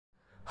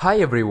Hi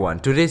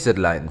everyone, today's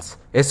headlines.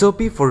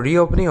 SOP for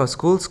reopening of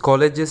schools,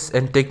 colleges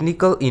and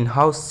technical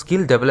in-house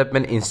skill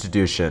development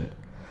institution.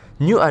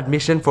 New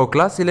admission for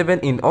class 11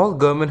 in all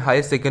government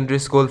higher secondary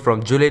school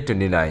from July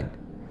 29.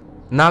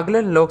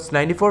 Nagaland logs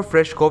 94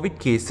 fresh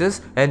COVID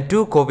cases and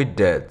 2 COVID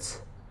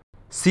deaths.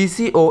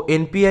 CCO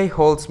NPI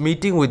holds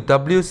meeting with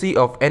WC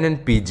of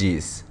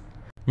NNPGs.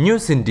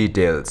 News in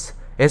details.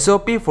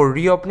 SOP for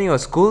reopening of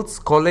schools,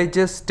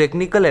 colleges,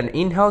 technical and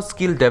in-house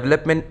skill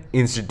development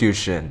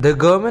institution. The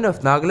government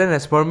of Nagaland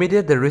has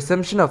permitted the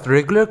resumption of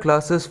regular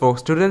classes for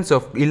students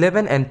of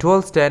 11 and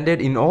 12 standard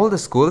in all the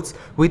schools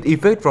with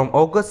effect from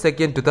August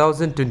 2,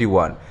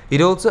 2021. It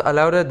also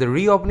allowed the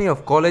reopening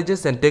of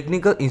colleges and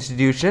technical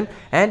institution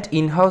and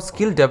in-house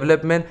skill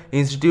development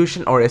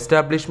institution or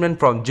establishment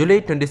from July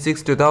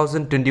 26,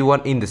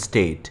 2021 in the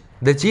state.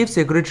 The Chief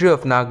Secretary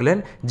of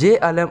Nagaland, J.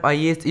 Alam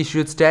IAS,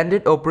 issued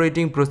standard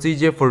operating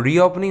procedure for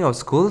reopening of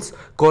schools,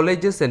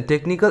 colleges and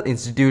technical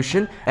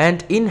institution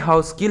and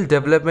in-house skill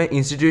development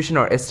institution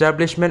or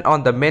establishment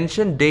on the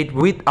mentioned date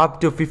with up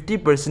to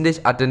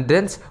 50%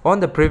 attendance on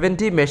the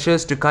preventive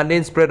measures to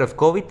contain spread of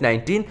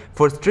COVID-19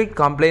 for strict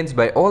compliance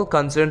by all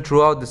concerned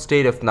throughout the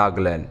state of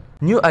Nagaland.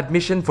 New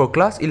admission for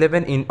class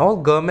 11 in all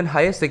government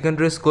higher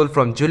secondary school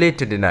from July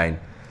 29.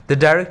 The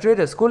Directorate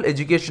of School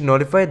Education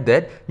notified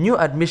that new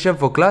admission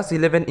for class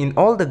 11 in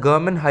all the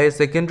government higher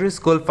secondary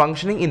school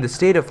functioning in the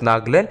state of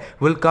Nagaland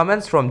will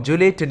commence from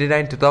July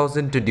 29,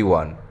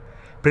 2021.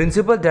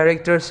 Principal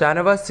Director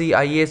Shanavas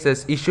CIAS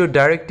has issued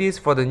directives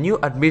for the new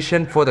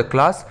admission for the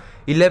class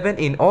 11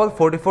 in all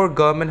 44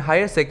 government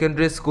higher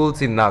secondary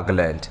schools in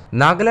Nagaland.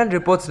 Nagaland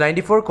reports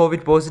 94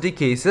 COVID positive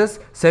cases,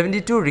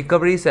 72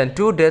 recoveries and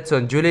 2 deaths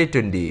on July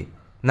 20.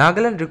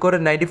 Nagaland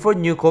recorded 94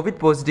 new COVID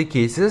positive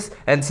cases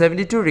and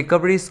 72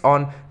 recoveries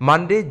on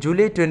Monday,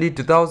 July 20,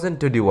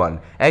 2021.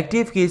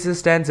 Active cases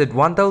stands at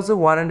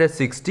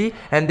 1,160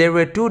 and there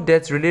were 2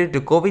 deaths related to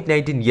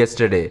COVID-19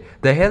 yesterday,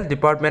 the Health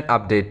Department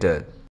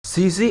updated.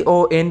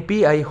 CCO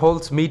NPI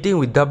holds meeting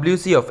with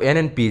WC of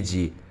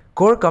NNPG.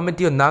 Core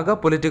Committee on Naga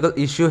Political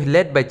Issue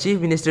led by Chief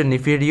Minister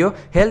Nefirio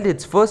held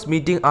its first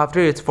meeting after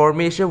its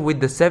formation with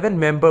the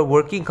 7-member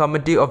Working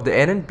Committee of the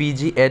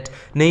NNPG at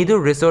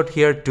Neidu Resort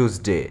here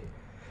Tuesday.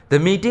 The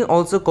meeting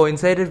also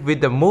coincided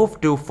with the move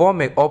to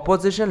form an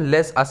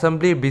opposition-less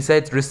assembly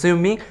besides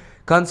resuming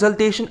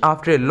consultation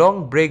after a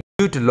long break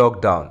due to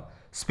lockdown.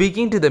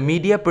 Speaking to the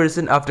media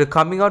person after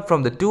coming out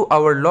from the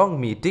 2-hour-long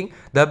meeting,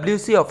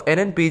 WC of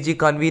NNPG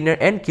convener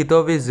N.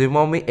 Kitovi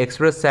Zumomi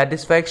expressed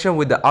satisfaction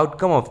with the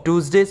outcome of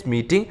Tuesday's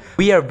meeting.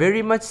 "We are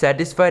very much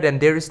satisfied and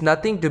there is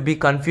nothing to be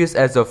confused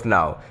as of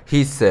now,"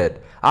 he said.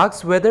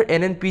 Asked whether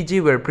NNPG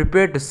were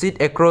prepared to sit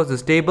across the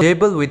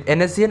table with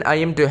NSCN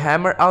IM to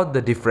hammer out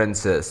the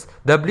differences,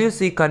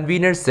 WC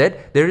convener said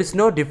there is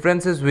no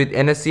differences with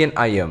NSCN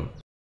IM.